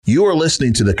You are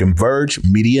listening to the Converge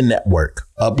Media Network,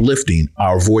 uplifting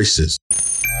our voices.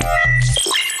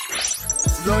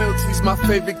 Loyalty's my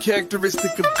favorite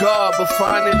characteristic of God, but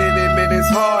finding it in him is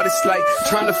hard. It's like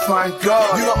trying to find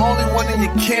God. You're the only one in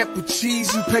your camp with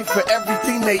cheese. You pay for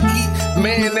everything they eat.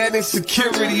 Man, that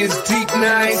insecurity is deep.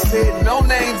 Now I ain't said no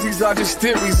names. These are just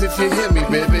theories. If you hear me,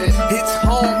 baby, it's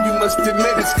home. You must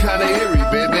admit it's kind of eerie,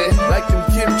 baby. Like them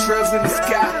chemtrails in the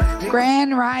sky.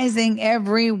 Grand Rising,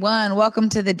 everyone. Welcome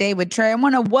to the Day with Trae. I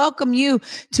want to welcome you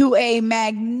to a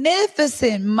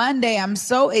magnificent Monday. I'm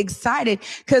so excited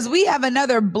because we have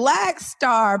another Black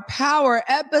Star Power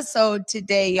episode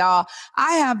today, y'all.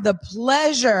 I have the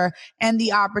pleasure and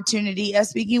the opportunity of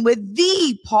speaking with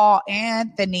the Paul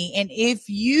Anthony. And if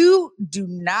you do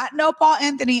not know Paul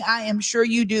Anthony, I am sure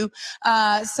you do.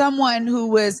 Someone who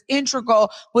was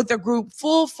integral with the group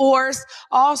Full Force.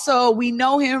 Also, we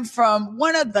know him from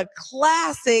one of the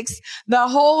classics, the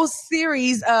whole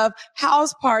series of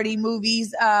House Party movies,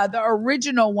 the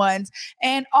original ones.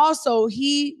 And also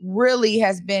he really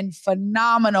has been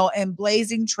phenomenal in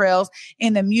blazing trails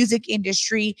in the music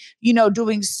industry, you know,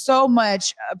 doing so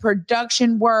much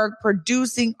production work,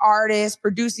 producing artists,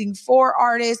 producing for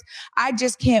artists. I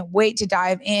just can't wait to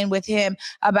dive in with him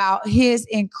about his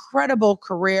incredible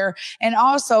career and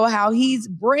also how he's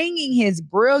bringing his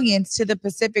brilliance to the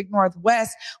Pacific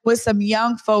Northwest with some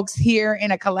young folks here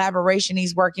in a collaboration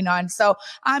he's working on. So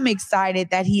I'm excited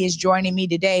that he is joining me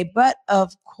today. But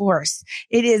of course,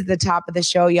 it is the top of the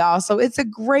show, y'all. So it's a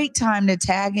great time to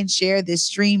tag and share this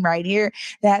stream right here.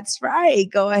 That's right.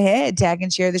 Go ahead, tag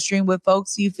and share the stream with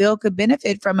folks you feel could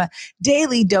benefit from a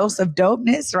daily dose of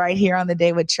dopeness right here on the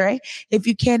Day with Trae. If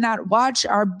you cannot watch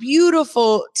our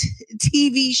beautiful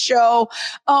TV show,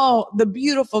 oh, the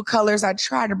beautiful colors I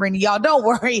try to bring to y'all, don't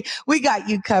worry. We got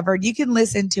you covered. You can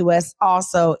listen to us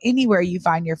also anywhere you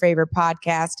find your favorite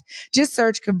podcast. Just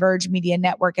search Converge Media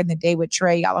Network and the Day with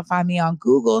Trae. Y'all will find me on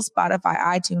Google, Spotify,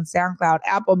 iTunes, SoundCloud,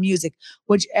 Apple Music,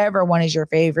 whichever one is your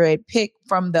favorite. Pick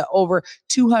from the over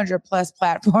 200 plus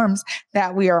platforms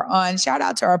that we are on. Shout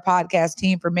out to our podcast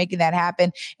team for making that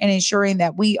happen and ensuring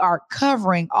that we are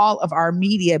covering all of our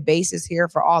media bases here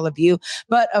for all of you.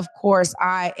 But of course,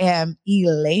 I am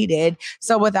elated.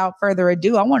 So without further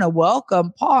ado, I want to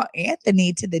welcome Paul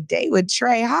Anthony to the Day with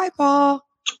Trae. Hi, Paul.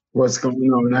 What's going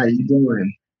on? How you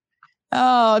doing?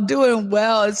 Oh, doing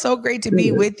well. It's so great to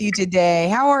be with you today.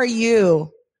 How are you?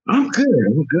 I'm good.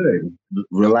 I'm good.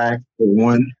 Relaxed for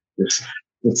one. Just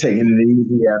taking it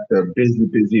easy after a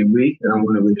busy week. And I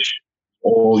want to wish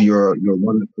all your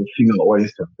wonderful female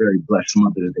audience a very blessed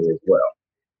Mother's Day as well.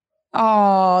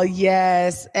 Oh,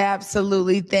 yes,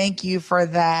 absolutely. Thank you for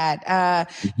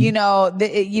that. You know,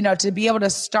 to be able to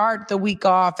start the week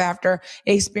off after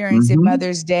experiencing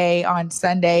Mother's Day on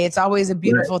Sunday, it's always a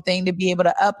beautiful thing to be able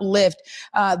to uplift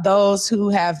those who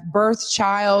have birthed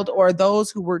child or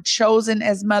those who were chosen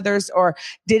as mothers or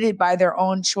did it by their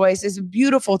own choice. It's a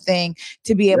beautiful thing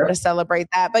to be able to celebrate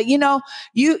that. But, you know,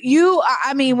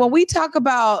 I mean, when we talk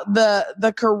about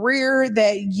the career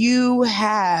that you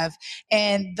have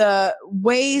and the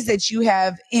ways that you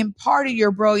have imparted your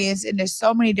brilliance into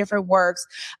so many different works,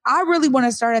 I really want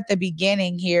to start at the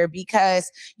beginning here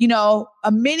because, you know,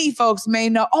 many folks may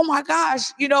know, oh my gosh,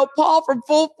 you know, Paul from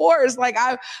Full Force, like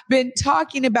I've been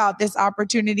talking about this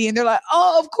opportunity and they're like,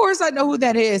 oh, of course I know who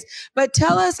that is. But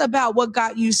tell us about what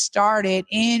got you started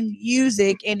in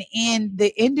music and in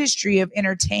the industry of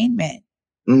entertainment.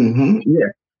 Yeah.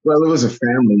 Well, it was a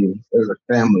family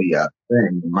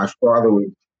thing. My father was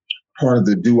part of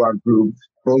the doo-wop group.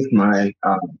 Both my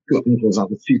two uncles,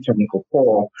 Uncle Cito and Uncle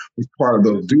Paul, was part of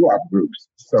those doo-wop groups.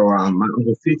 So my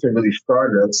Uncle Cito really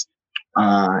started us,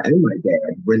 and my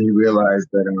dad, when he realized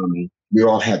that we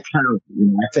all had talent. You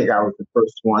know, I think I was the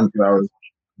first one because I was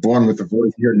born with a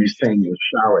voice hearing me sing in the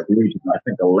shower at the age of, I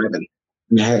think, 11.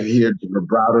 And I had heard the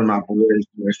vibrato in my voice,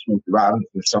 Smokey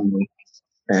Robinson, someone.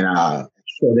 And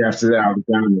shortly after that, I was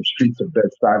down in the streets of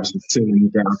Bed-Stuy, singing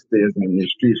downstairs in the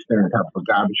streets, standing on top of a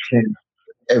garbage can,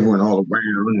 everyone all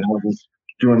around, and I was just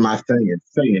doing my thing and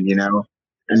singing, you know.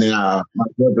 And then my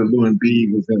brother Lou and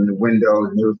B was in the window,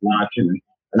 and he was watching,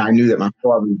 and I knew that my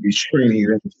father would be screaming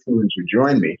and the students would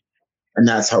join me. And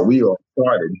that's how we all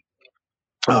started.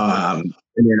 And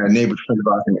then a neighbor friend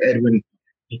of ours named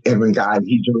Edwin Guy,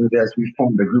 he joined us. We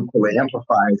formed a group called the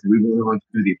Amplifiers. We went on to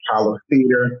do the Apollo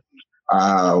Theater.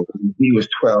 He was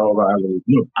 12.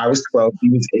 I was 12. He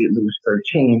was 8. Lou was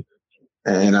 13.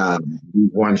 And we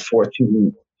won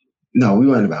 14. No, we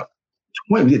won about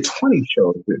 20. We did 20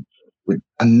 shows with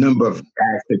a number of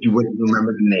acts that you wouldn't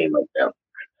remember the name of them.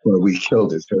 Where we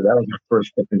killed it. So that was our first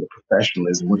step into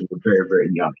professionalism when we were very, very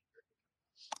young.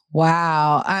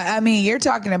 Wow. I mean, you're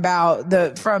talking about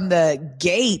from the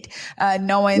gate,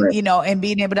 knowing, Right, and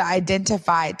being able to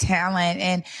identify talent.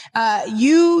 And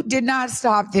you did not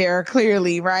stop there,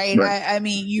 clearly, right? right. I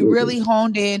mean, you really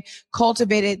honed in,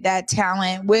 cultivated that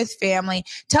talent with family.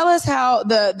 Tell us how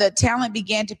the talent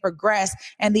began to progress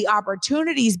and the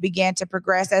opportunities began to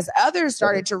progress as others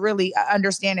started to really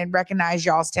understand and recognize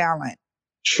y'all's talent.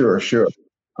 Sure, sure.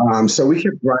 So we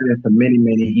kept writing for many,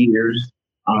 many years,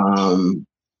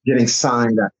 getting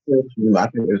signed at 15, I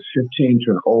think it was 15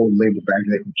 to an old label back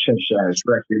then called Cheshire's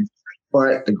Records,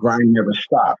 but the grind never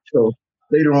stopped. So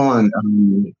later on,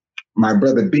 my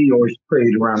brother B always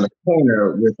played around the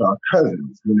corner with our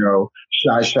cousins,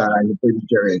 Shy, Baby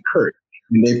Jerry, and Kurt.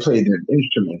 And they played their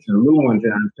instruments and little ones.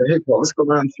 And I said, hey, Paul, let's go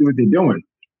around and see what they're doing.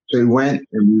 So we went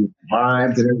and we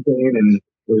vibed and everything. And it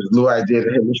was a little idea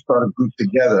that, hey, let's start a group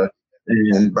together.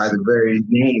 And by the very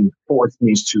name, force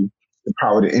means to the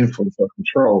power to influence or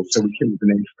control. So we came with the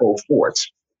name Full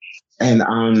Force. And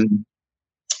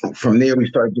from there, we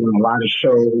started doing a lot of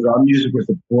shows. Our music was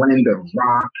a blend of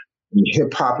rock and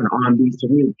hip hop and R&B. So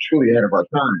we were truly ahead of our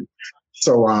time.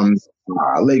 So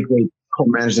late great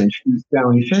co-manager named Steve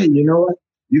Down, he said, hey, you know what?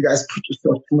 You guys put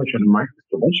yourself too much on the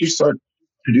microphone. Why don't you start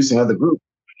producing other groups?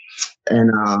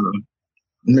 And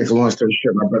make a long story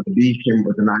short, my brother B came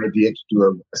with an idea to do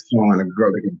a song on a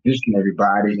girl that could vision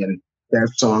everybody. And that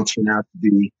song turned out to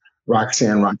be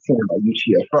Roxanne by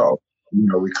UTFO.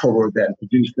 We co-wrote that and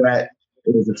produced that.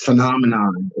 It was a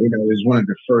phenomenon. It was one of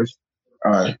the first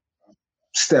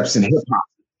steps in hip hop.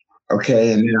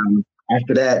 Okay. And then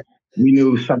after that, we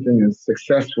knew something as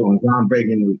successful and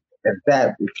groundbreaking as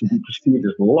that, it can be perceived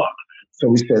as luck. So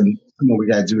we said, come on, we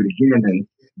got to do it again. And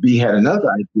B had another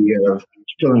idea of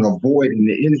filling a void in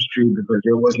the industry because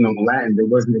there was no land, there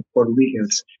wasn't any Puerto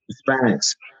Ricans,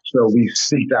 Hispanics. So we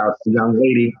seeked out a young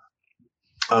lady,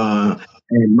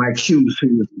 and Mike Hughes,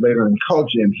 who was later in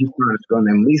culture, and he found a girl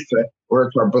named Lisa,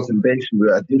 worked to our Brooklyn base. We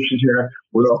auditioned her.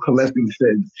 We all collectively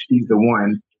said she's the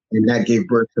one, and that gave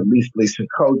birth to Lisa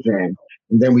Kojam.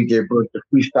 And then we gave birth to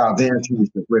freestyle dance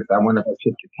music with I Went Up and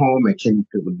Took You Home and Came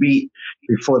to the Beat.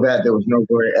 Before that, there was no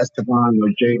Gloria Estefan, no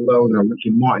J-Lo, no Ricky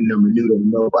Martin, no Menudo,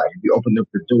 nobody. We opened up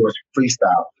the doors for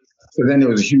freestyle. So then there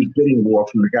was a huge bidding war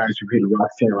from the guys who created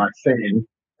Roxanne,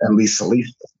 and Lisa.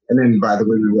 And then, by the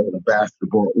way, we were in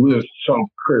basketball. We were so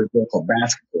critical for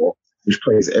basketball, which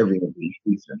plays every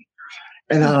season.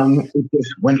 And it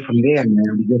just went from there,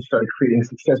 man. We just started creating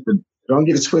success. But don't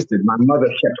get it twisted. My mother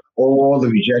kept all the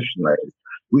rejection letters.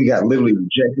 We got literally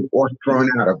rejected or thrown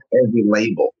out of every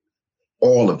label,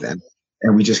 all of them.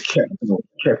 And we just kept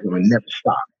them and never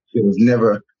stopped. There was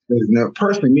never,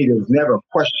 personally, me, there was never a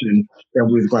question that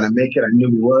we was going to make it. I knew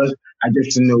we was. I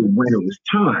just didn't know when it was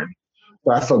time.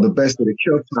 So I felt the best way to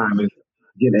kill time is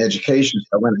get an education.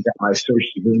 So I went and got my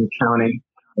associate degree in accounting,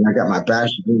 and I got my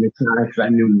bachelor's degree in accounting because I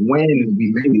knew when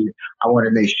we made it, I want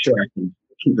to make sure I can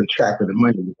keep a track of the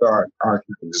money with our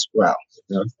companies as well.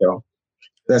 So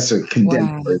that's a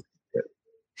condensed version.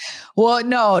 Well,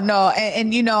 no.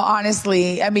 And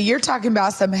honestly, I mean, you're talking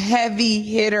about some heavy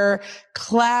hitter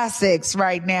classics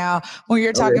right now. When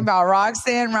you're talking about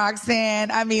Roxanne,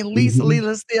 I mean,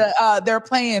 Lisa, they're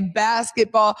playing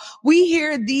basketball. We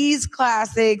hear these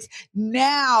classics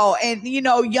now, and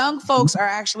young folks are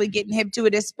actually getting hip to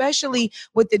it, especially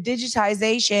with the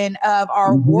digitization of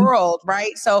our world,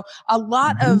 right? So a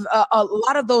lot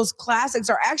of those classics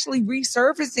are actually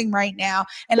resurfacing right now,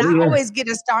 and I always get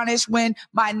astonished when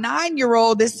my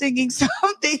 9-year-old is singing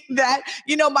something that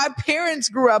my parents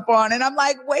grew up on, and I'm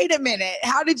like, wait a minute.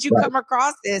 How did you come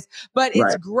across this? But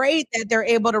it's great that they're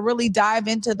able to really dive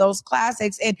into those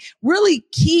classics and really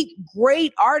keep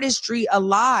great artistry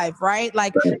alive, right?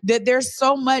 Like that there's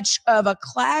so much of a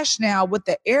clash now with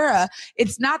the era.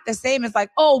 It's not the same as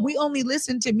like, oh, we only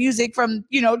listen to music from,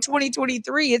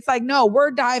 2023. It's like, no,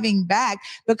 we're diving back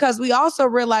because we also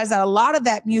realize that a lot of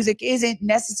that music isn't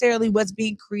necessarily what's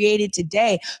being created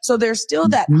today. So there's still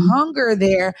that hunger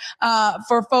there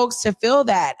for folks to feel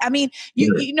that. I mean,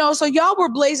 so y'all were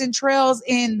blazing trails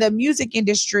in the music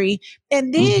industry,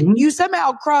 and then you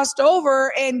somehow crossed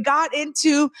over and got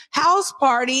into House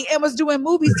Party and was doing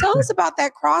movies. Tell us about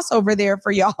that crossover there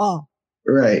for y'all.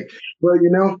 Right. Well,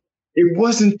 it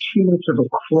wasn't too much of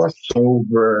a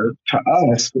crossover to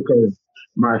us because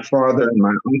my father and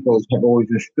my uncles have always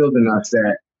instilled in us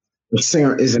that the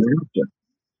singer is an actor.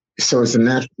 So it's a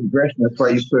natural progression. That's why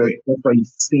you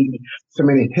see so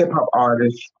many hip hop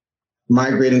artists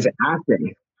migrate into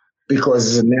acting because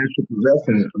it's a natural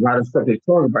progression. A lot of stuff they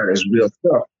talk about is real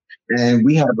stuff, and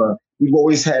we've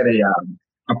always had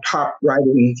a pop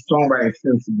writing, songwriting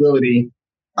sensibility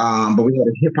But we had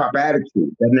a hip hop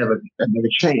attitude that never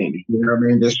changed. You know what I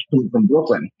mean? Just from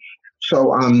Brooklyn.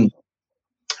 So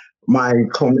my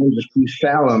co-manager Steve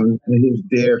Salem and his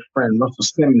dear friend Russell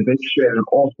Simmons, they shared an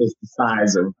office the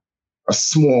size of a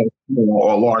small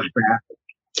or large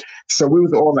bathroom. So we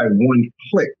was all like one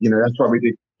clique. You know, that's why we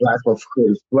did Black Folks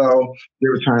Creative Flow.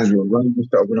 There were times where Run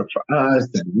used to open up for us,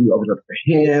 and we opened up for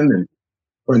him, and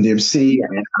Run DMC.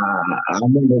 And I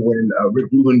remember when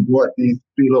Rick Rubin brought these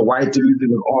three little white dudes in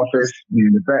the office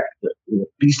in the back, the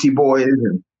Beastie Boys,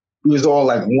 and we was all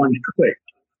like one clique.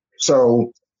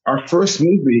 So our first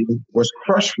movie was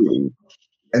Crush Food,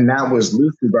 and that was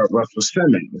loosely about Russell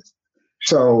Simmons.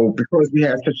 So because we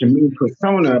had such a mean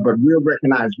persona, but real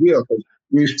recognized real, because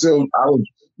I was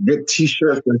with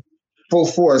T-shirts and full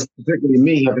force, particularly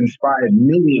me, have inspired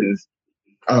millions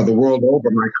the world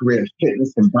over. My career in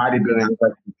fitness and bodybuilding, I was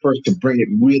like the first to bring it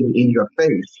really in your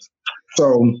face.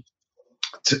 So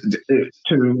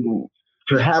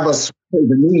to have us play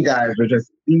the mean guys was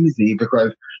just easy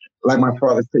because, like my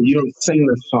father said, you don't sing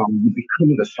the song, you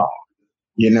become the song.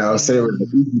 You know, so it was an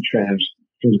easy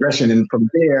transgression. And from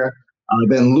there,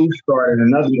 then Lou started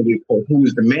another movie called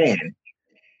Who's the Man?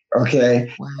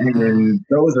 Okay. Wow. And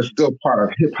those are still part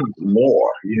of hip hop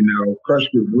lore. You know, Crush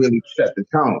Group really set the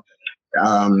tone.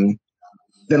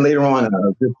 Then later on,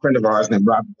 a good friend of ours named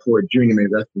Robert Ford Jr., may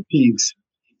rest in peace.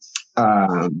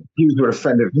 He was with a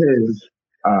friend of his,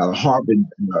 Harvard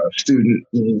student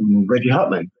named Reggie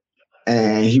Hutland.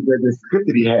 And he read the script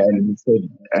that he had, and he said,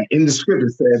 in the script,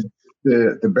 it said,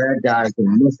 the bad guys, the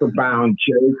muscle-bound,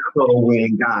 Jerry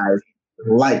Crow-wearing guys,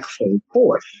 like full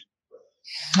force.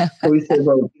 So he said,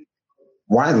 well,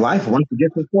 why life? Once you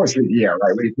get full force? Said, yeah, right.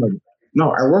 What are you talking about?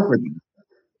 No, I work with him.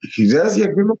 If he does, yeah,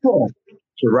 give him a call.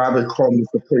 So Robert called me,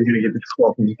 said, you're going to get this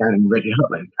call from this guy named Reggie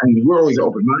Hutland. And we're always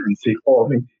open-minded. So he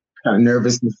called me, kind of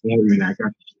nervous, and said, hey, man, I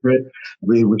got the script. I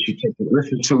really wish you take a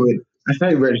listen to it. I said,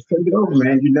 hey, Reggie, send it over,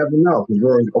 man. You never know, because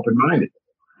we're always open-minded.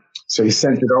 So he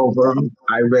sent it over.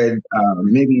 I read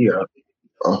maybe a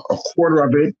quarter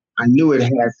of it. I knew it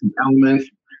had some elements.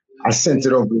 I sent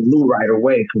it over to Lou right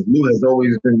away because Lou has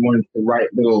always been one to write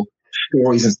little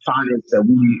stories and sonnets that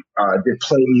we did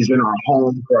plays in our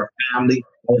home for our family.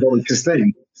 Although it's his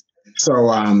thing. So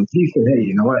he said, hey,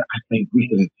 you know what? I think we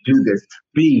can do this.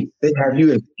 B, they have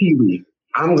you as Pee-wee.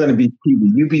 I'm going to be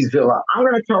Pee-wee. You be Zilla. I'm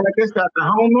going to tell like this at the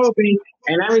home movie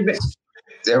and everything.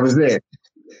 That was it.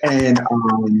 And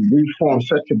we formed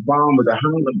such a bond with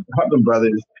the Hutland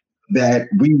brothers that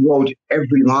we wrote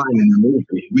every line in the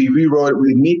movie. We rewrote it.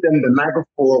 We'd meet them the night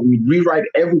before. We'd rewrite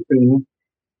everything.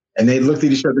 And they looked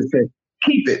at each other and said,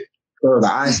 keep it. So the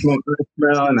I smell,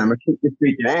 and I'm going to kick your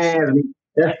freaking ass.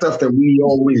 That's stuff that we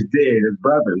always did as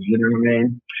brothers, you know what I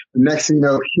mean? The next thing you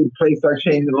know, kids play start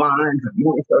changing lines, and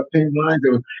more start changing lines.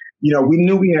 Was, you know, we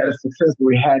knew we had a success, but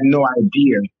we had no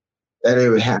idea that it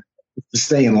would happen to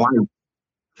stay in life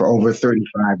for over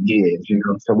 35 years, you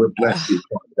know? So we're blessed to be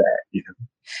part of that, you know?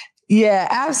 Yeah,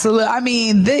 absolutely. I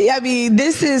mean,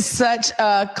 this is such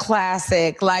a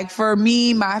classic. Like for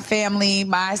me, my family,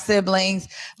 my siblings,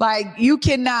 like you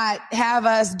cannot have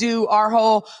us do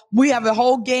we have a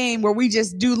whole game where we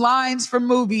just do lines from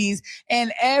movies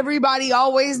and everybody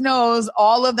always knows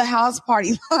all of the house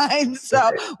party lines.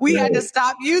 So we had to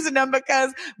stop using them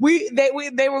because we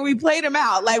played them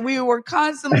out. Like we were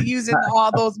constantly using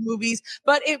all those movies,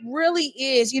 but it really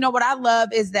is, you know, what I love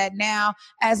is that now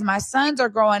as my sons are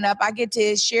growing up, I get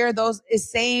to share those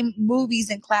same movies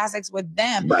and classics with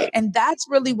them. Right. And that's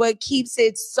really what keeps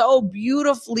it so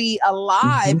beautifully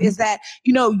alive is that,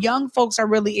 you know, young folks are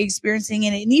really experiencing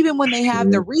it. And even when they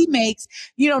have the remakes,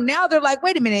 you know, now they're like,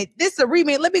 wait a minute, this is a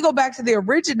remake. Let me go back to the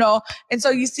original. And so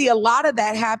you see a lot of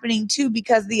that happening too,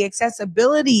 because the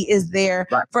accessibility is there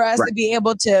for us to be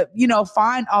able to, you know,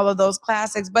 find all of those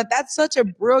classics. But that's such a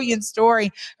brilliant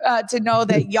story to know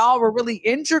that y'all were really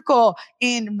integral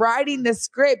in writing the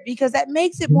script because that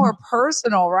makes it more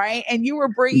personal, right? And you were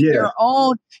bringing your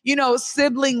own, you know,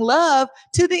 sibling love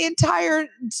to the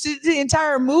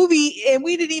entire movie, and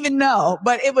we didn't even know,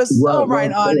 but it was so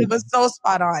right on. It was so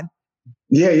spot on.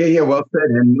 Yeah. Well said.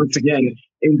 And once again,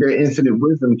 in their infinite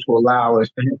wisdom to allow us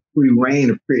to have free reign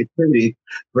of creativity,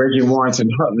 Reggie Lawrence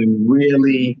and Hutland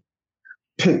really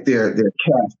picked their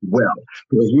cast well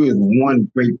because we was one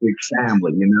great big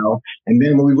family, you know. And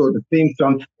then when we wrote the theme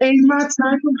song, "Ain't my type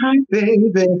of hype,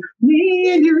 baby,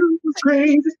 me and you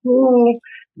crazy fool,"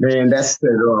 man, that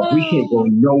set it off. We can't go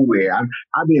nowhere.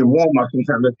 I be in Walmart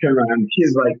sometimes. I turn around and the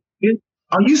kids like,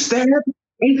 "Are you sad?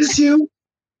 Ain't this you?"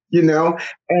 You know.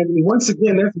 And once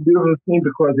again, that's a beautiful thing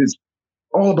because it's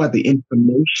all about the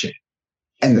information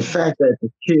and the fact that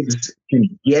the kids can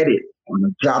get it on a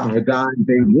drop of a dime,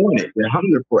 they want it. They're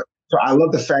hungry for it. So I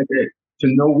love the fact that to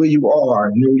know where you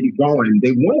are, know where you're going,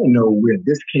 they want to know where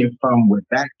this came from, where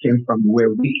that came from,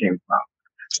 where we came from.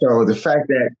 So the fact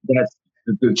that that's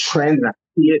the trend, I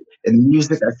see it in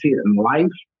music, I see it in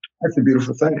life, that's a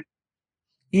beautiful thing.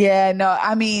 Yeah, no,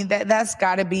 I mean, that's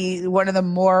got to be one of the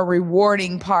more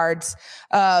rewarding parts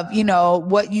of, you know,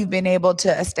 what you've been able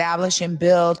to establish and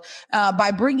build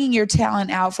by bringing your talent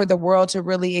out for the world to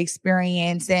really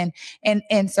experience and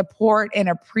support and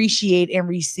appreciate and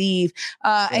receive.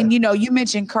 And, you know, you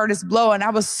mentioned Curtis Blow, and I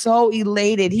was so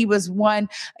elated. He was one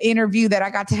interview that I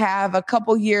got to have a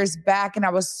couple years back, and I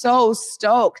was so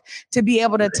stoked to be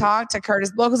able to talk to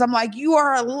Curtis Blow because I'm like, you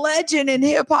are a legend in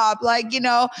hip hop. Like, you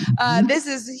know, this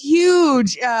is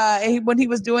huge when he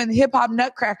was doing the hip hop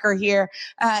Nutcracker here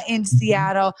in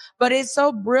Seattle. But it's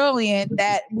so brilliant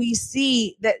that we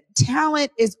see that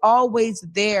talent is always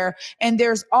there and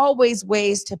there's always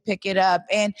ways to pick it up.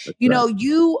 And, you know,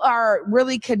 you are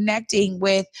really connecting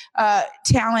with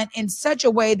talent in such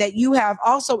a way that you have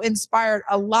also inspired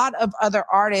a lot of other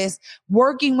artists,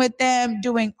 working with them,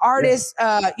 doing artists,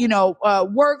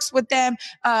 works with them,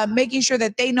 making sure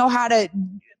that they know how to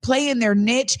play in their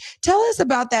niche. Tell us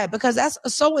about that, because that's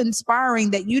so inspiring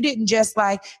that you didn't just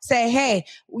like say, hey,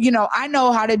 you know, I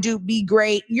know how to be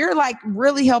great. You're like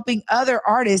really helping other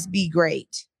artists be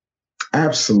great.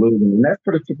 Absolutely. And that's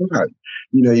what it's about.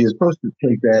 You know, you're supposed to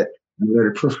take that and let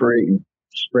it proliferate and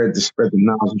spread the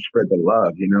knowledge and spread the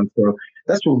love, you know. So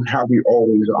that's how we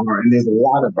always are. And there's a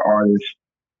lot of artists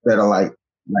that are like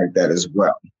that as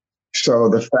well. So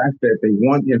the fact that they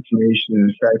want the information and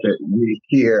the fact that we're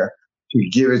here to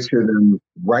give it to them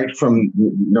right from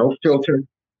no filter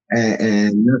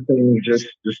and nothing just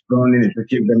thrown in it to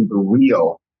give them the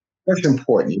real. That's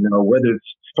important, you know, whether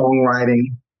it's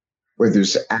songwriting, whether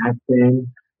it's acting,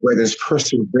 whether it's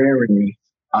persevering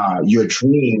your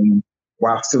dream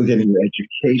while still getting your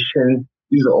education.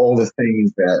 These are all the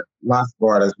things that lots of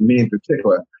artists, me in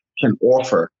particular, can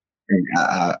offer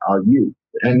our youth.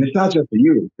 And it's not just the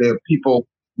youth. There are people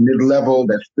mid-level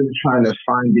that's still trying to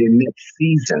find their next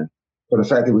season. So the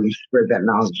fact that we can spread that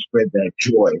knowledge, spread that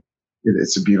joy,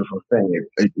 it's a beautiful thing.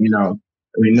 You know,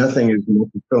 I mean, nothing is more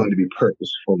fulfilling to be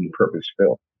purposeful and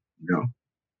purpose-filled, you know?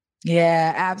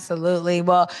 Yeah, absolutely.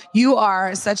 Well, you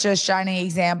are such a shining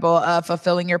example of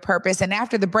fulfilling your purpose. And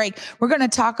after the break, we're going to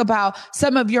talk about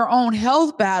some of your own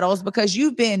health battles, because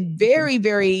you've been very,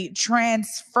 very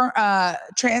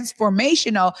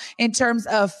transformational in terms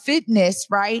of fitness,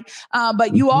 right?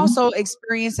 But you also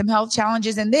experience some health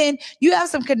challenges. And then you have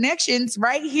some connections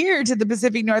right here to the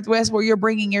Pacific Northwest where you're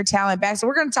bringing your talent back. So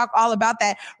we're going to talk all about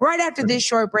that right after this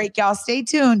short break. Y'all stay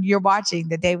tuned. You're watching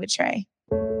The Day with Trae.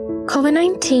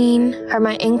 COVID-19 hurt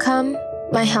my income,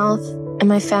 my health, and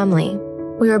my family.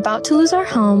 We were about to lose our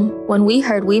home when we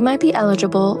heard we might be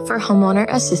eligible for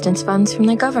homeowner assistance funds from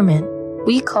the government.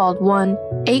 We called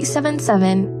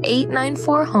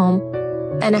 1-877-894-HOME,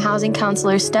 and a housing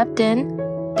counselor stepped in.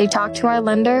 They talked to our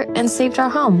lender and saved our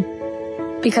home.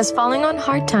 Because falling on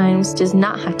hard times does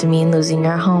not have to mean losing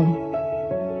your home.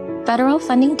 Federal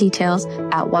funding details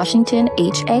at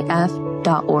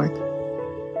washingtonhaf.org.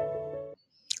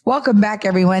 Welcome back,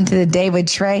 everyone, to The Day with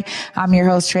Trae. I'm your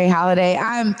host, Trae Holiday.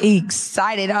 I'm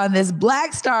excited on this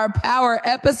Black Star Power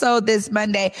episode this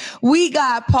Monday. We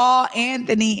got Paul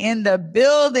Anthony in the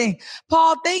building.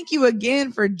 Paul, thank you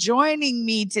again for joining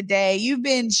me today. You've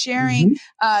been sharing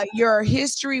your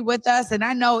history with us, and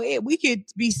I know we could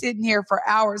be sitting here for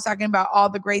hours talking about all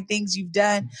the great things you've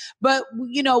done. But,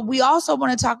 you know, we also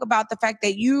want to talk about the fact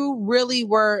that you really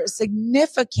were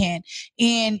significant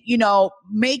in, you know,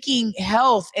 making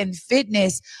health and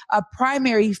fitness a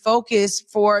primary focus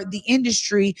for the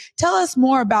industry. Tell us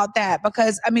more about that,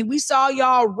 because I mean, we saw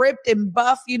y'all ripped and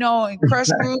buff, you know, and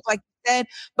crushed group, like you said,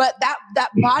 but that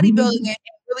bodybuilding and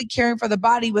really caring for the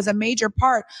body was a major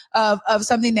part of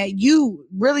something that you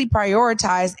really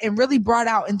prioritized and really brought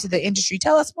out into the industry.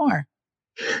 Tell us more.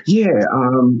 Yeah,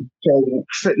 so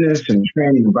fitness and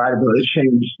training and bodybuilding, it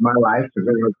changed my life.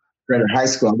 Because in high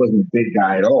school, I wasn't a big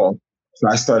guy at all. So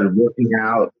I started working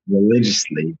out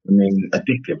religiously,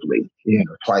 addictively,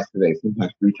 twice a day,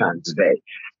 sometimes 3 times a day.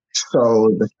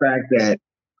 So the fact that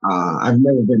I've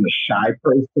never been a shy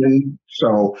person,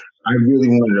 so I really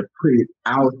wanted to put it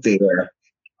out there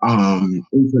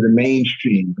into the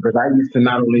mainstream, because I used to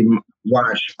not only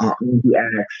watch R&B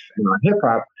acts and hip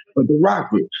hop, but the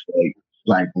rock groups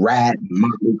like Rat and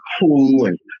Motley Crue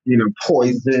and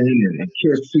Poison and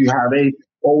Kirsty, how they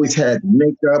always had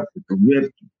makeup, the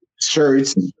ripped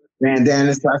shirts and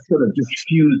bandanas. So I sort of just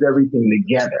fused everything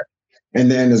together. And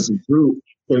then as a group,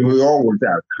 so we all worked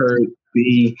out. Kurt,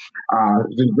 be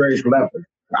the various levels.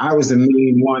 I was the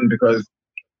main one because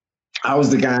I was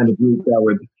the guy in the group that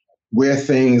would wear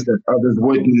things that others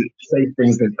wouldn't, say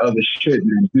things that others shouldn't,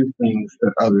 and do things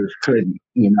that others couldn't.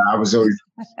 I was always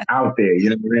out there, you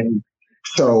know what I mean?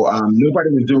 So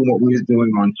nobody was doing what we were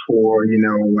doing on tour.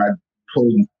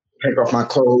 I'd take off my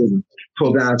clothes and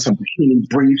pull down some bikini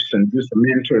briefs and do some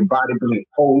mandatory bodybuilding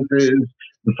poses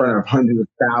in front of hundreds of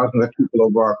thousands of people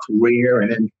over our career.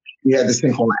 And then we had this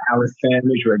thing called an Alice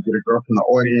sandwich where I get a girl from the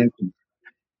audience and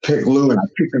pick Lou, and I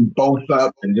pick them both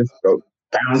up and just go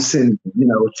bouncing.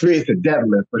 It's a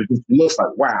deadlift, but it just looks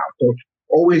like wow. So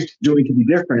always doing to be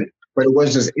different, but it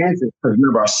was just answers because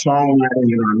remember our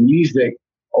songwriting and our music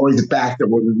always backed up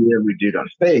what we did on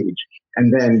stage.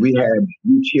 And then we had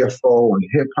UTFO and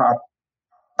hip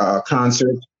hop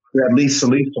concerts. We had Lisa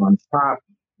on pop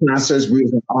concerts. We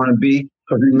was in R&B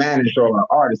because we managed all our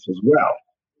artists as well.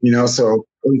 So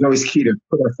it was always key to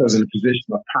put ourselves in a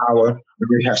position of power. And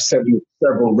we have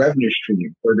several revenue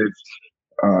streams, whether it's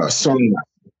songwriters,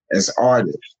 as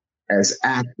artists, as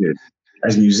actors,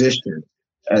 as musicians,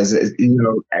 as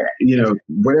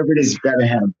whatever it is, you got to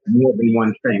have more than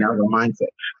one thing. That was a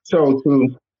mindset. So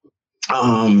to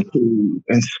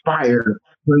inspire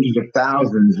hundreds of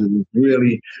thousands is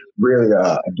really, really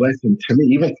a blessing to me.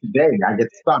 Even today, I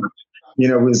get stopped.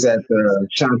 It was at the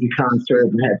Shanti concert.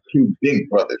 We had two big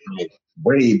brothers,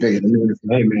 way bigger than me. And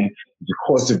said, hey, man, it's a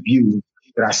course of view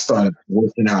that I started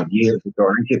working out years ago.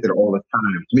 And I get it all the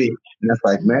time. To me, and that's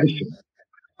like medicine.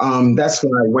 That's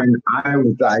why when I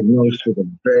was diagnosed with a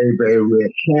very, very rare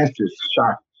cancer, it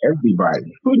shocked everybody,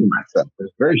 including myself. It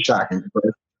was very shocking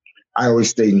because I always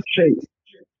stayed in shape.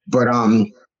 But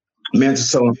mantle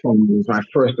cell lymphoma was my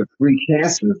first of three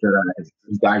cancers that I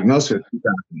was diagnosed with in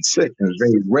 2006. It was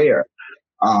very rare.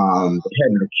 They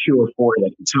had no cure for it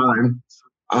at the time.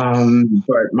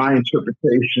 But my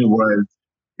interpretation was,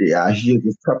 he is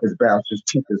as tough as battles, as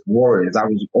tough as warriors. I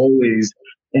was always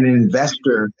an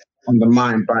investor on the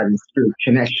mind, body, and spirit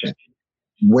connection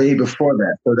way before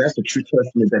that. So that's a true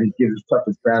testament that he gives as tough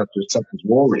as battles, as tough as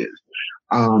warriors.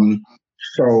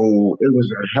 So it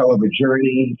was a hell of a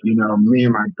journey. Me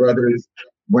and my brothers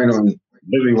literally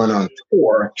went on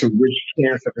tour to which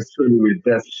cancer facility would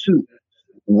best suit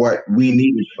what we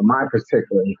needed for my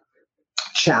particular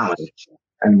challenge.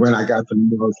 And when I got to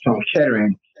Memorial Sloan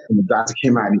Kettering, and the doctor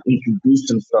came out and introduced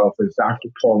himself as Dr.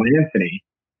 Paul Anthony,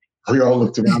 we all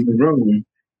looked around the room,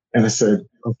 and I said,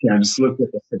 okay, I just looked at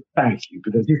it and said, thank you,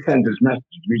 because he sends his message,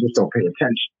 we just don't pay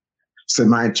attention. So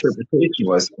my interpretation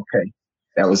was, okay,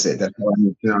 that was it. That's all I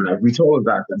need to know. Now, we told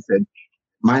the doctor, I said,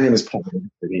 my name is Paul Anthony.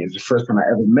 It's the first time I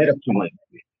ever met a Paul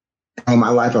Anthony. All my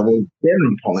life, I've always been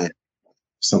on Paul Anthony.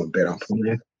 Someone bet on Paul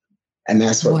Anthony. And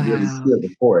that's what really sealed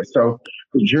it for us. So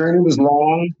the journey was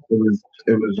long. It was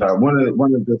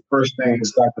one of the first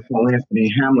things Dr. Paul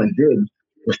Anthony Hamlin did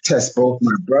was test both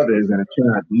my brothers, and it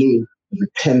turned out Lou was a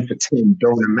 10 for 10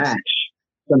 donor match,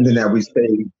 something that we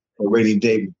saved for a rainy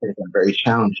day. We think are very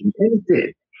challenging, and it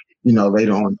did.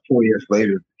 Later on, 4 years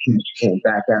later, he came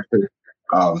back after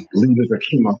leaders of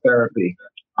chemotherapy.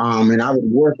 And I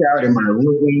would work out in my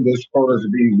room. There's photos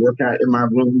of me working out in my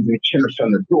room, doing chin-ups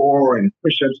on the door and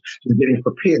push-ups, and getting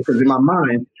prepared. Because in my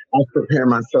mind, I was preparing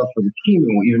myself for the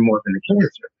chemo even more than the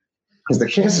cancer. Because the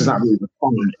cancer is not really the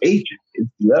foreign agent; it's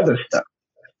the other stuff.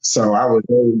 So I was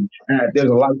there's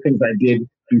a lot of things I did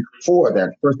before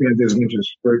that. First thing I did was went to a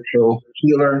spiritual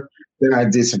healer. Then I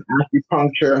did some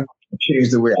acupuncture. I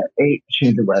changed the way I ate,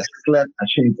 changed the way I slept. I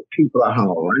changed the people I hung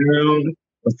around.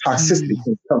 But toxicity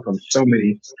can come from so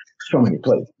many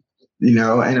places,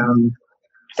 and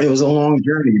it was a long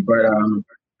journey, but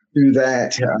through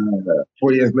that,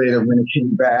 4 years later, when it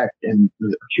came back and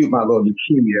the acute myeloid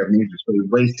leukemia, means it's really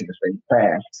racing, it's very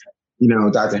fast.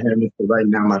 Dr. Hammond said, right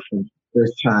now, my friend,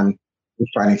 first time you're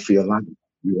fighting for your life,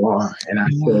 you are. And I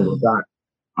said, well, Doc,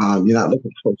 you're not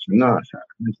looking close enough.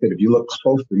 I said, if you look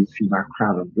closer, you see my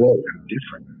crown of glory. I'm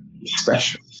different. You're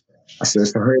special. I said,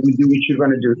 so hurry up and do what you're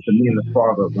going to do. So me and the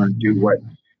Father are going to do what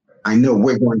I know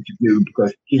we're going to do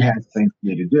because he has things for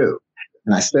me to do.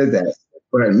 And I said that,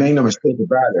 but I made no mistake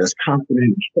about it. As confident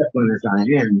and struggling as I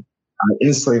am, I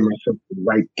insulate myself with the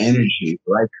right energy,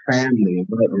 the right family, and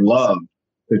the right love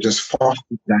to just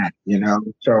foster that,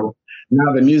 So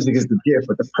now the music is the gift,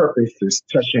 but the purpose is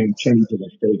touching, changing,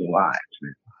 and saving lives.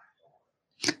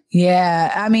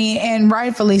 Yeah, I mean, and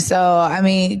rightfully so. I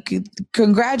mean,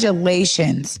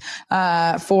 congratulations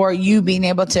for you being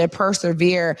able to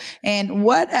persevere. And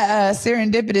what a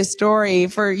serendipitous story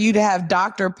for you to have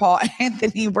Dr. Paul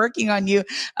Anthony working on you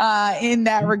in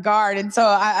that regard. And so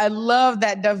I love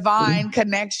that divine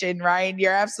connection, right?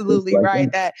 You're It's absolutely like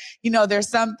right that. that, there's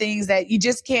some things that you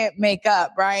just can't make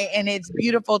up, right? And it's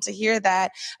beautiful to hear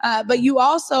that. But you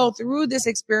also, through this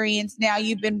experience now,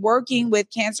 you've been working with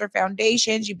cancer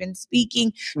foundations, you've been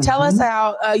speaking. Tell us Mhm.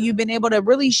 how you've been able to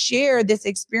really share this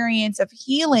experience of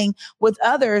healing with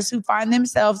others who find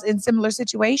themselves in similar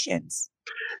situations.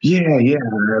 Yeah, yeah,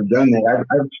 I've done that.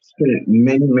 I've spent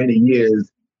many, many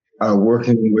years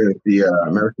working with the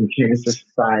American Cancer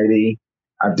Society.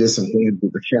 I've did some things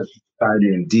with the Cancer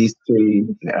Society in DC,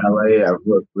 in LA. I've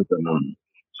worked with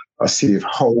a City of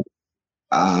Hope.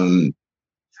 Um,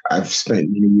 I've spent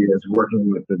many years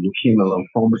working with the Leukemia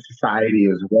Lymphoma Society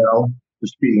as well, for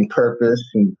Speeding Purpose.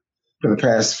 And for the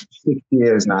past 6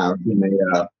 years now, I've been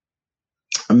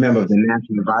a member of the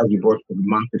National Advisory Board for the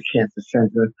Moffitt Cancer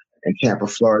Center in Tampa,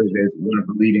 Florida. They're one of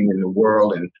the leading in the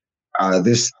world. And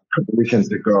this couple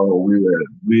weekends ago, we were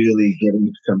really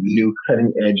getting some new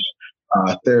cutting edge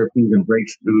therapies and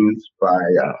breakthroughs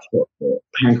for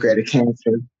pancreatic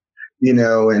cancer.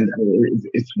 And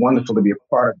it's wonderful to be a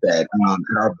part of that.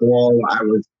 At our ball, I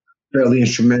was fairly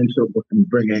instrumental in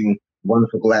bringing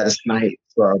wonderful Gladys Knight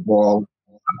to our ball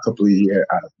a couple of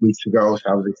weeks ago. So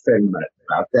I was excited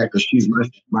about that because she's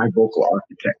my vocal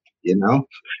architect.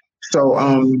 So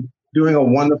doing a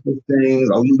wonderful thing,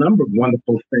 a number of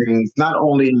wonderful things, not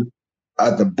only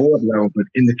at the board level, but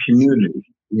in the community,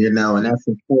 and that's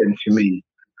important to me.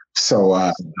 So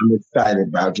I'm excited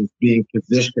about just being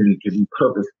positioned to be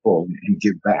purposeful and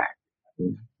give back.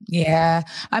 Yeah.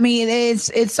 I mean,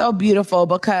 it's so beautiful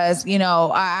because,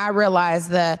 I realize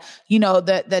the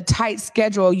tight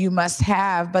schedule you must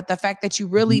have, but the fact that you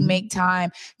really Mhm. make time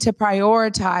to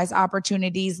prioritize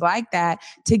opportunities like that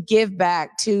to give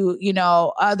back to,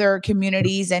 other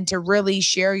communities and to really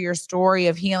share your story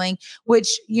of healing,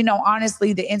 which,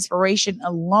 honestly, the inspiration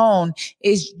alone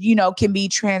is, can be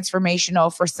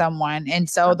transformational for someone. And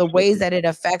so the ways Absolutely. that it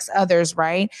affects others,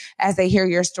 right, as they hear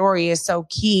your story is so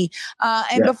key.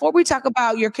 And Yeah. before we talk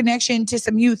about your connection to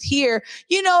some youth here,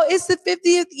 it's the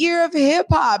 50th year of hip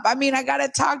hop. I mean, I got to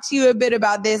talk to you a bit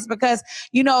about this because,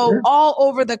 Yeah. all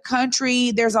over the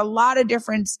country, there's a lot of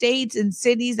different states and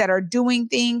cities that are doing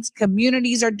things.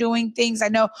 Communities are doing things. I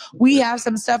know we have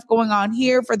some stuff going on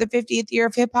here for the 50th year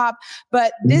of hip hop,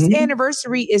 but this Hmm.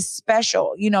 anniversary is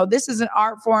special. This is an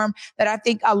art form that I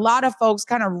think a lot of folks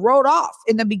kind of wrote off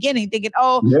in the beginning, thinking,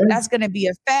 oh, Yeah. that's going to be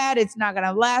a fad. It's not going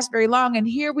to last very long. And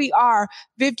here we are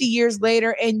 50 years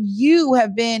later, and you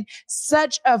have been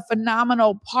such a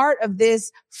phenomenal part of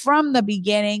this from the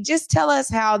beginning. Just tell us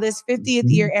how this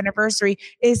 50th year anniversary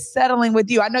is settling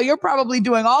with you. I know you're probably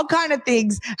doing all kind of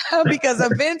things because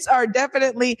events are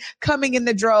definitely coming in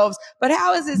the droves, but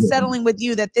how is it Yeah. settling with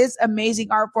you that this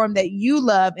amazing art form that you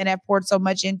love and have poured so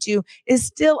much into is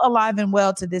still alive and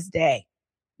well to this day?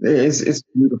 It's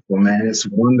beautiful, man. It's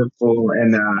wonderful,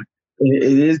 and it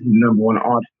is the number one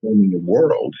art form in the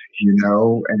world.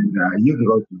 And you can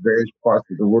go to various parts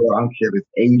of the world. I don't care if it's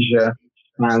Asia,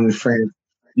 Thailand, France.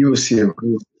 You will see a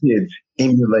group of kids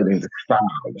emulating the style,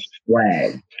 the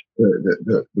swag,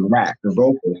 the rap, the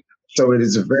vocals. So it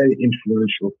is a very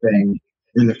influential thing.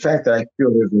 And the fact that I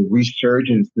feel there's a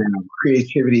resurgence now,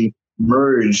 creativity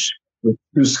merged with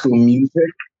true school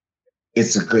music,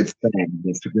 it's a good thing.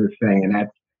 It's a good thing, and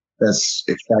that's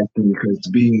exciting because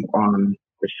being on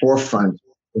the forefront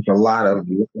with a lot of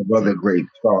other great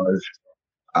stars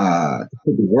to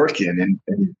put the work in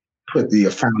and put the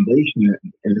foundation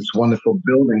in this wonderful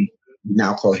building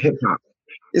now called hip hop.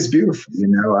 It's beautiful.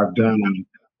 I've done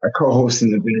I co-hosted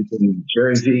an event in New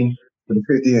Jersey for the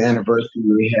 50th anniversary.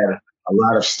 We had a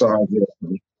lot of stars there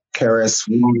from KRS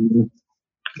One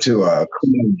to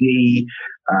Kumo D,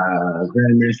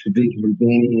 Grandmaster Deacon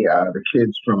Houdini, the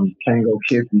kids from Tango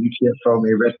Kid from UTFO,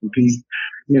 may rest in peace.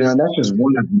 And that's just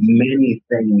one of many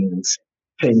things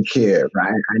taken care of.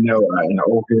 I know in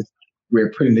August,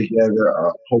 we're putting together,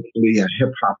 hopefully, a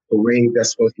hip hop parade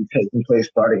that's supposed to be taking place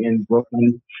starting in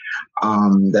Brooklyn.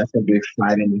 That's going to be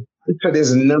exciting. So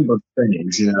there's a number of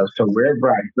things. So wherever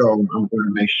I go, I'm going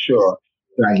to make sure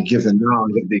that I can give the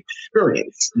knowledge of the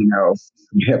experience,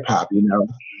 from hip hop.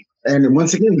 And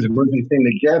once again, it's merging thing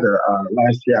together.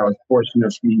 Last year, I was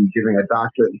fortunate to be giving a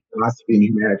doctorate in philosophy and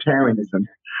humanitarianism.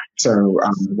 So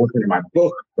I'm working on my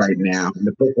book right now. And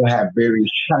the book will have various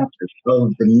chapters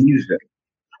of the music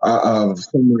of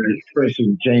some of my experiences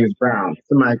with James Brown,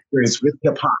 some of my experience with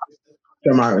hip hop,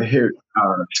 some of my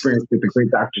experience with the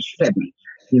great Dr. Sebi.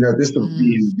 This will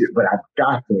be, but I've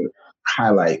got to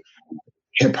highlight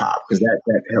hip hop because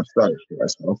that helps start for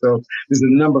us. Also, there's a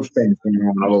number of things going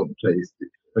on all over the place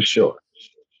for sure.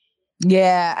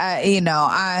 Yeah,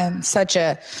 I'm such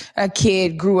a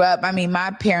kid, grew up. I mean,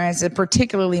 my parents, and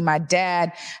particularly my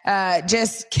dad,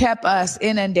 just kept us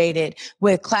inundated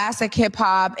with classic hip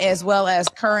hop as well as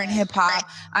current hip hop.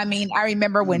 I mean, I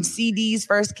remember when CDs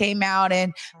first came out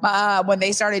and when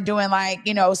they started doing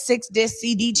 6-disc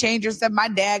CD changers. That my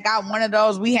dad got one of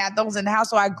those. We had those in the house.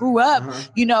 So I grew up,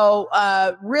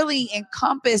 really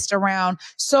encompassed around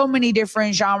so many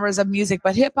different genres of music.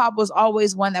 But hip hop was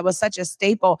always one that was such a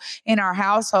staple in our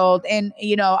household. And,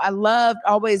 I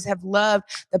always have loved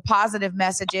the positive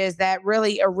messages that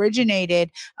really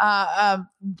originated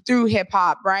through hip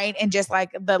hop, right? And just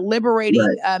like the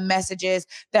liberating messages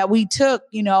that we took,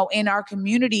 in our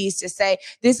communities to say,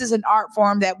 this is an art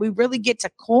form that we really get to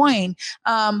coin.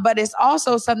 But it's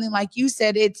also something like you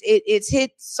said, it's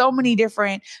hit so many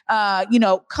different,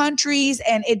 countries,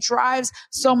 and it drives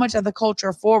so much of the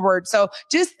culture forward. So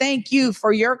just thank you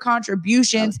for your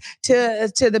contributions to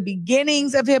the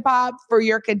beginnings of hip hop, for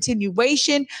your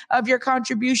continuation of your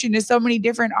contribution to so many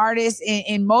different artists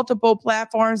in multiple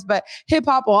platforms. But hip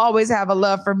hop will always have a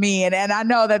love for me. And I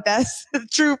know that that's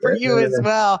true for you as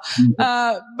well.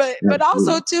 But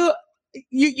also too,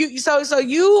 so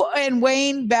you and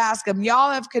Wayne Bascom,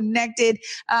 y'all have connected,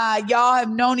 y'all have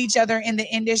known each other in the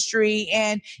industry.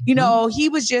 And, he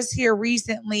was just here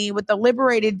recently with the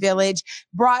Liberated Village,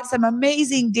 brought some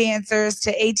amazing dancers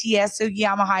to ATS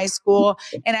Sugiyama High School.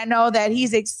 And I know that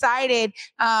he's excited,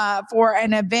 for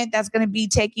an event that's going to be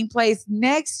taking place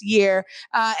next year.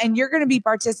 And you're going to be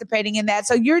participating in that.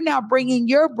 So you're now bringing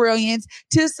your brilliance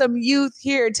to some youth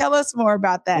here. Tell us more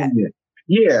about that.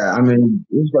 Yeah, I mean,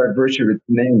 this is by virtue of its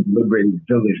name, Liberated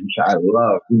Village, which I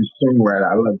love. I'm a songwriter.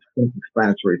 I love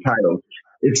self-explanatory titles.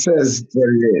 It says what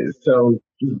it is. So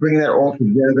just bring that all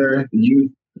together. The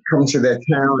youth come to that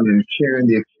town and sharing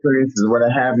the experiences of what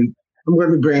I have. And I'm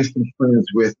going to be bringing some friends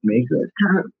with me. So it's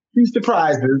kind of few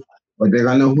surprises, but they're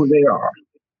going to know who they are.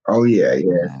 Oh, yeah.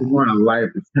 So we want to light up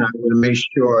the town. We're going to make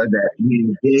sure that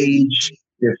we engage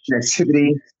their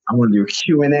connectivity. I want to do a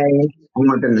Q&A. I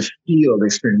want them to feel the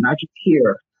experience, not just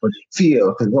hear, but feel,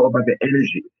 because it's all about the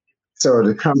energy. So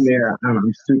to come there,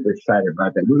 I'm super excited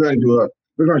about that. We're going to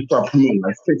start promoting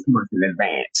 6 months in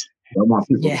advance. I want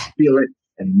people to feel it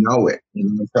and know it.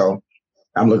 So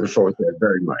I'm looking forward to it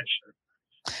very much.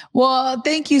 Well,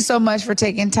 thank you so much for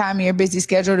taking time in your busy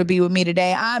schedule to be with me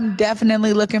today. I'm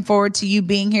definitely looking forward to you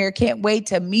being here. Can't wait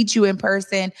to meet you in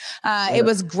person. It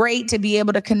was great to be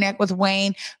able to connect with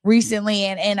Wayne recently.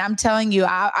 And I'm telling you,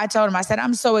 I told him, I said,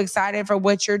 I'm so excited for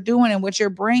what you're doing and what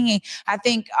you're bringing. I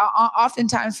think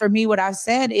oftentimes for me, what I've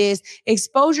said is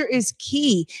exposure is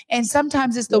key. And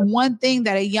sometimes it's the one thing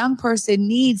that a young person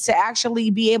needs to actually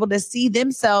be able to see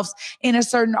themselves in a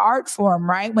certain art form,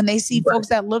 right? When they see folks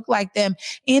that look like them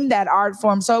in that art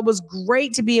form. So it was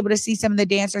great to be able to see some of the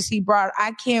dancers he brought.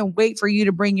 I can't wait for you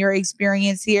to bring your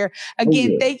experience here.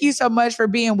 Again, thank you so much for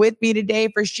being with me today,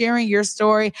 for sharing your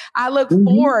story. I look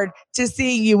forward to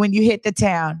seeing you when you hit the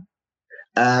town.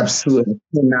 Absolutely.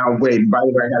 Now, wait, by the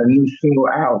way, I got a new single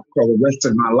out called The Rest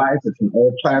of My Life. It's on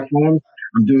all platforms.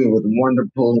 I'm doing it with a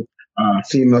wonderful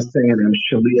female singer named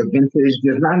Shalia Vintage.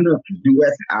 There's not enough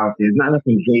duets out there. There's not enough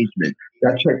engagement.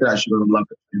 Y'all check it out. You're going to love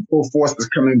it. And Full Force is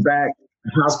coming back.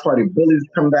 House Party Billy's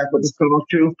come back with the song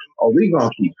too. Or we going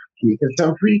to keep keeping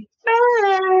some free.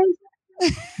 I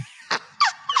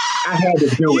had to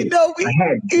do it.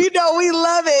 We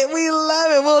love it. We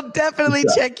love it. We'll definitely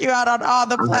check you out on all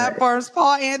the platforms.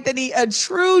 Paul Anthony, a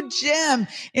true gem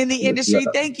in the industry.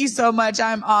 Thank you so much.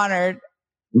 I'm honored.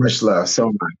 Much love. So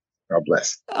much. God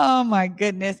bless. Oh my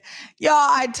goodness. Y'all,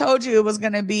 I told you it was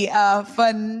going to be a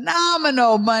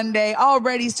phenomenal Monday,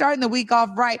 already starting the week off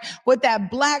right with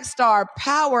that Black Star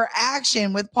Power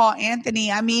Action with Paul Anthony.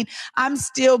 I mean, I'm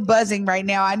still buzzing right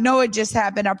now. I know it just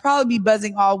happened. I'll probably be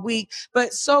buzzing all week,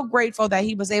 but so grateful that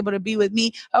he was able to be with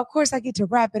me. Of course, I get to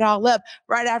wrap it all up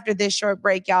right after this short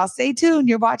break. Y'all stay tuned.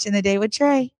 You're watching The Day with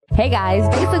Trae. Hey guys,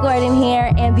 Lisa Gordon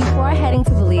here, and before heading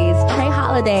to Belize, Trae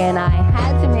Holiday and I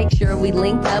had to make sure we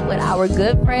linked up with our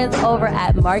good friends over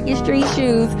at Market Street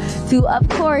Shoes to, of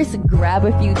course, grab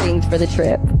a few things for the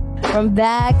trip. From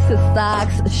bags to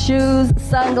socks, shoes,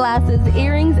 sunglasses,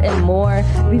 earrings, and more.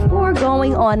 Before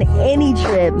going on any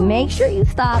trip, make sure you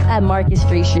stop at Market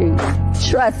Street Shoes.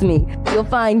 Trust me, you'll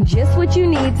find just what you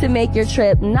need to make your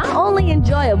trip not only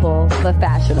enjoyable, but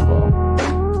fashionable.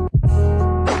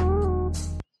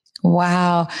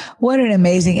 Wow. What an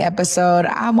amazing episode.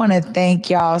 I want to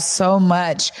thank y'all so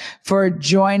much for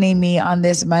joining me on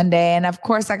this Monday. And of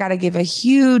course, I got to give a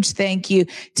huge thank you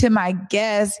to my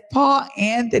guest, Paul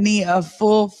Anthony of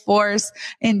Full Force,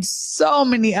 and so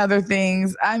many other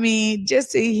things. I mean,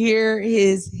 just to hear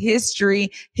his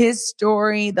history, his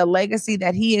story, the legacy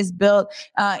that he has built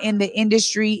in the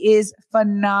industry is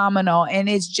phenomenal. And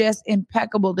it's just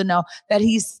impeccable to know that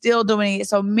he's still doing it.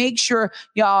 So make sure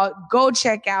y'all go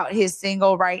check out his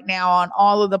single right now on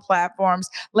all of the platforms.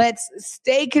 Let's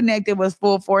stay connected with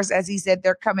Full Force. As he said,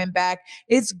 they're coming back.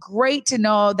 It's great to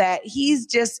know that he's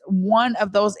just one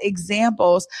of those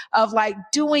examples of like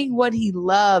doing what he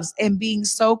loves and being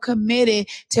so committed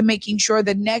to making sure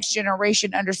the next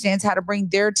generation understands how to bring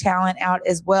their talent out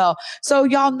as well. So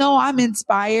y'all know I'm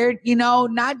inspired,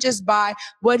 not just by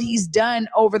what he's done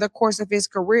over the course of his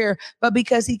career, but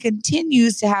because he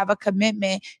continues to have a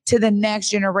commitment to the next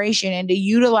generation and to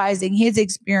utilizing his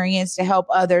experience to help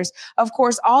others. Of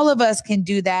course, all of us can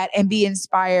do that and be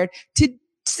inspired to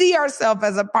see ourselves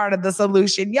as a part of the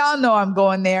solution. Y'all know I'm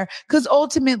going there because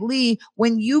ultimately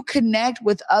when you connect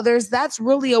with others, that's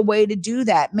really a way to do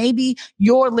that. Maybe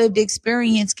your lived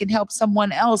experience can help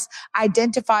someone else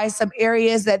identify some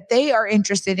areas that they are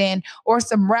interested in or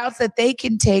some routes that they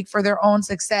can take for their own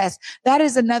success. That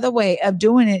is another way of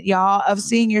doing it, y'all, of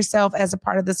seeing yourself as a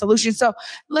part of the solution. So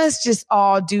let's just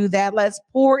all do that. Let's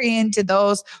pour into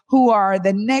those who are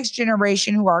the next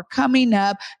generation, who are coming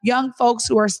up, young folks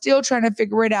who are still trying to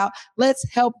figure it out. Let's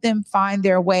help them find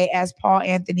their way as Paul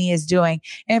Anthony is doing.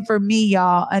 And for me,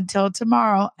 y'all, until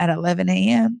tomorrow at 11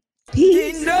 a.m.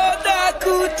 Peace.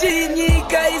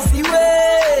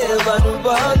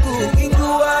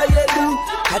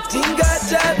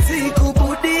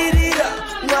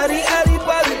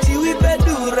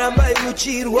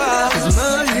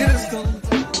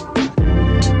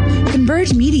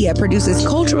 Converge Media produces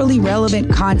culturally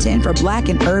relevant content for Black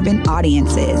and urban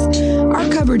audiences. Our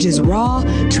coverage is raw,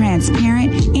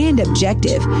 transparent, and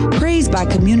objective, praised by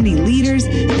community leaders,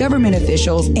 government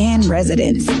officials, and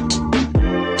residents.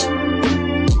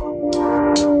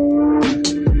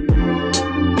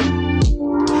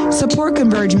 Support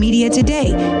Converge Media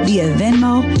today via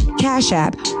Venmo, Cash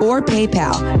App, or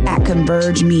PayPal at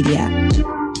Converge Media.